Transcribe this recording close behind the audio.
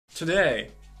Today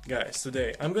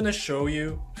I'm gonna show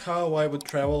you how I would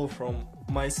travel from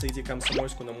my city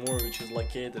Komsomolsk on Amur, which is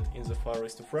located in the far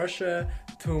east of Russia,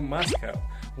 to Moscow,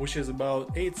 which is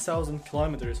about 8,000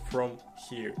 kilometers from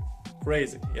here.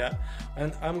 Crazy, yeah?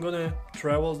 And I'm gonna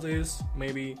travel this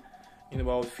maybe in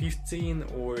about 15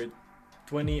 or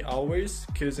 20 hours,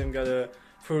 because I'm gonna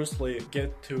firstly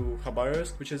get to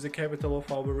Khabarovsk, which is the capital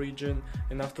of our region,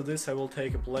 and after this I will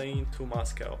take a plane to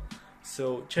Moscow.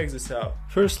 So check this out.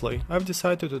 Firstly, I've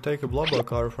decided to take a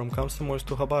BlaBlaCar from Komsomolsk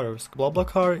to Khabarovsk.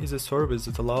 BlaBlaCar is a service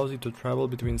that allows you to travel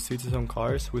between cities on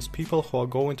cars with people who are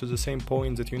going to the same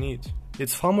point that you need.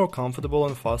 It's far more comfortable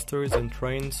and faster than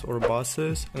trains or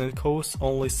buses, and it costs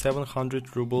only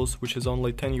 700 rubles, which is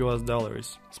only $10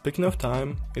 US. Speaking of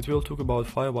time, it will take about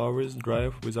 5 hours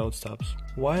drive without stops.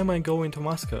 Why am I going to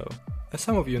Moscow? As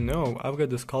some of you know, I've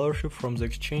got a scholarship from the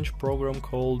exchange program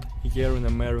called Year in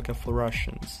America for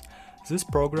Russians. This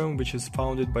program, which is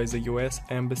founded by the US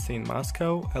Embassy in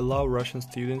Moscow, allows Russian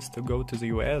students to go to the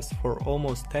US for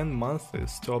almost 10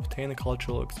 months to obtain a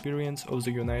cultural experience of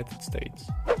the United States.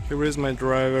 Here is my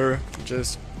driver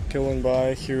just going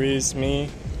by, here is me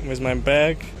with my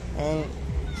bag, and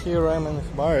here I am in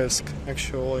Khabarovsk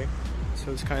actually.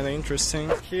 So it's kind of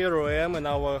interesting. Here I am in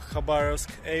our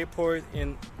Khabarovsk airport,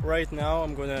 and right now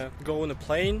I'm gonna go on a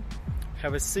plane,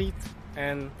 have a seat,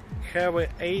 and have an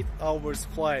 8 hours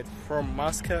flight from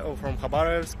Moscow or from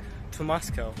Khabarovsk to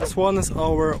Moscow. This one is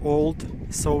our old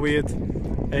Soviet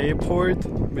airport,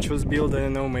 which was built, I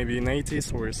don't know, maybe in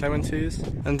 80s or 70s.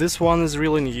 And this one is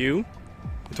really new.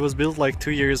 It was built like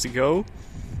 2 years ago.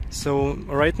 So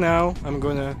right now I'm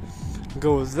gonna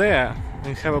go there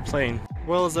and have a plane.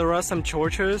 Well, there are some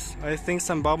churches. I think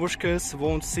some babushkas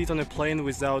won't sit on a plane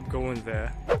without going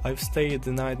there. I've stayed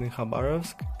the night in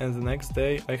Khabarovsk, and the next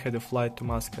day I had a flight to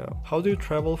Moscow. How do you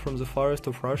travel from the farthest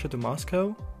of Russia to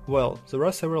Moscow? Well, there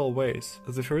are several ways.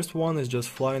 The first one is just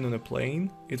flying on a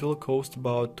plane. It will cost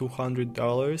about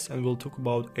 $200 and will take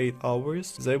about 8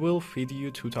 hours. They will feed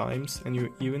you 2 times, and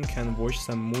you even can watch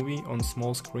some movie on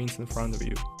small screens in front of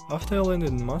you. After I landed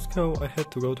in Moscow, I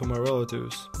had to go to my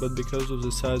relatives, but because of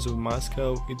the size of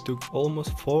Moscow, it took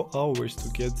almost 4 hours to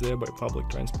get there by public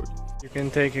transport. You can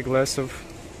take a glass of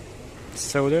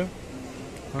soda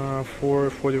for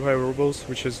 45 rubles,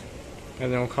 which is, I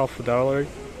don't know, half a dollar.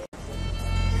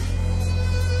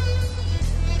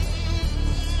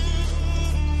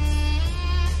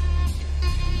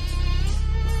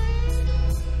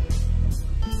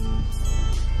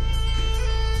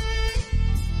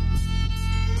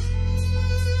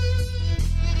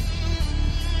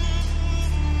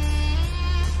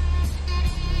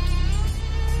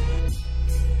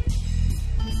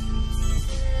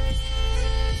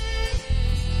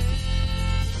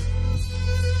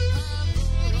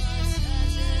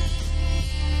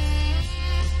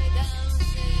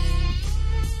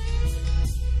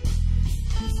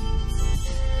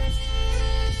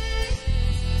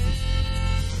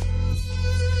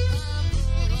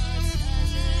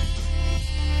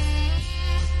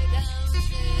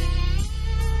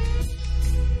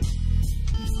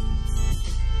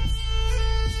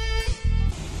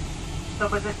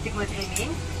 Чтобы застегнуть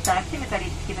ремень, ставьте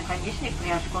металлический наконечник в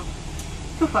пряжку.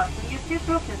 To fasten your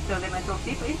seatbelt, insert the metal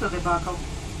tip into the buckle.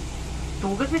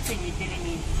 Туго затяните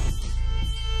ремень.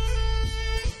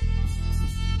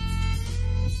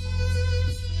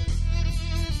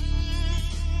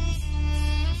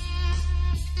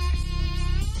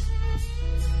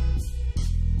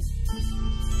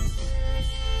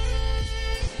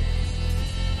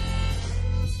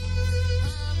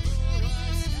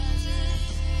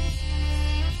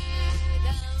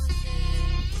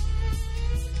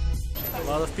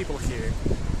 A lot of people here.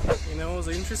 You know,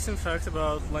 the interesting fact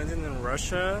about landing in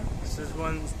Russia is that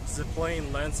when the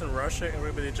plane lands in Russia,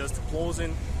 everybody just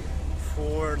applauding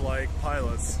for like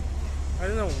pilots. I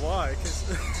don't know why, because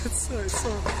it's so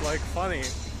like funny.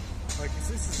 Like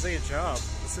this is their job.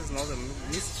 This is not a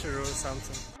mystery or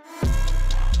something.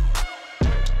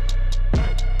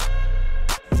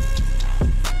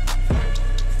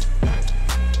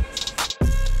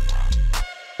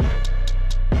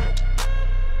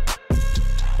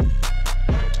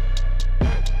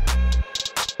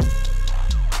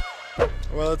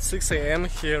 Well, it's 6 AM,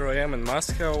 here I am in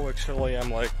Moscow. Actually, I'm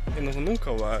like in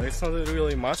Vnukovo. It's not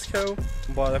really Moscow,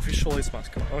 but officially it's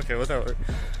Moscow. Okay, whatever.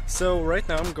 So right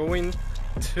now I'm going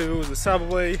to the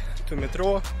subway, to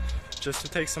metro, just to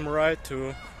take some ride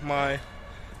to my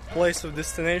place of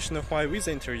destination of my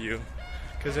visa interview.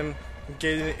 Because I'm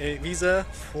getting a visa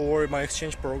for my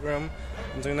exchange program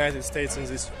in the United States in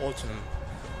this autumn.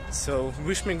 So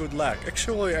wish me good luck.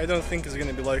 Actually, I don't think it's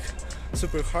gonna be like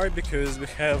super hard because we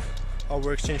have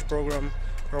our exchange program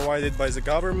provided by the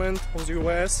government of the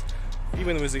US,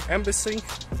 even with the embassy,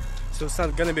 so it's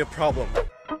not gonna be a problem.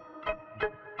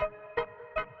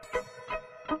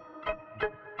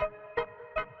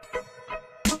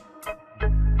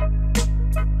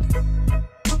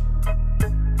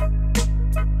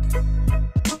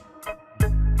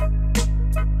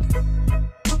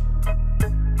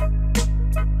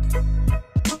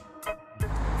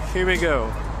 Here we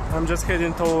go. I'm just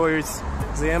heading towards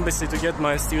the embassy to get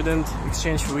my student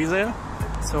exchange visa.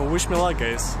 So wish me luck,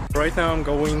 guys. Right now I'm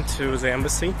going to the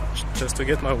embassy just to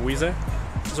get my visa.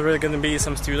 There's already gonna be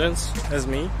some students as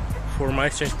me for my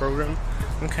exchange program.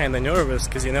 I'm kinda nervous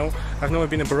because, you know, I've never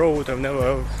been abroad, I've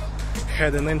never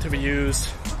had an interviews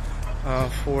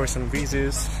for some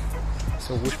visas.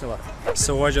 So wish me luck.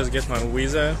 So I just get my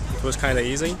visa. It was kinda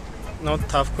easy. Not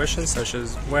tough questions such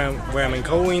as where I'm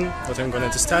going, what I'm going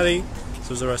to study.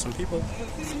 So there are some people,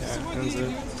 yeah, and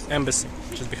the embassy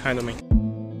just behind me.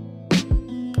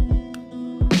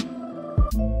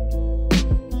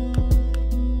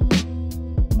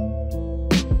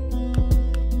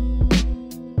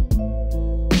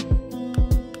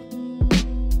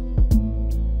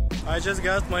 I just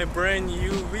got my brand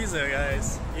new visa,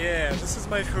 guys. Yeah, this is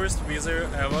my first visa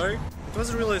ever. It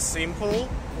was really simple,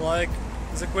 like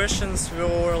the questions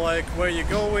were like, where are you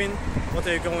going, what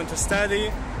are you going to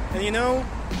study, and you know,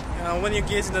 when you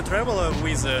get in a traveler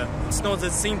visa, it's not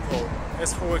that simple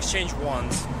as for exchange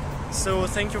ones. So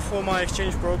thank you for my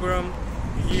exchange program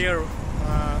here,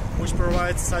 which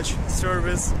provides such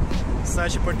service,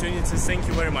 such opportunities. Thank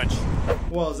you very much.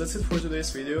 Well, that's it for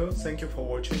today's video. Thank you for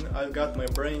watching. I've got my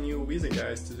brand new visa,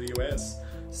 guys, to the US.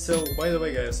 So, by the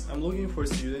way, guys, I'm looking for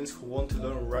students who want to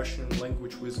learn Russian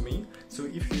language with me. So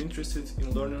if you're interested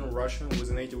in learning Russian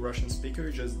with a native Russian speaker,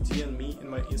 just DM me in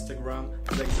my Instagram,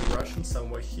 zacktherussian,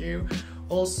 somewhere here.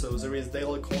 Also, there is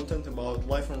daily content about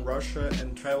life in Russia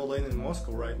and traveling in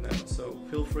Moscow right now. So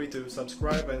feel free to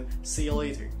subscribe and see you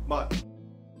later. Bye!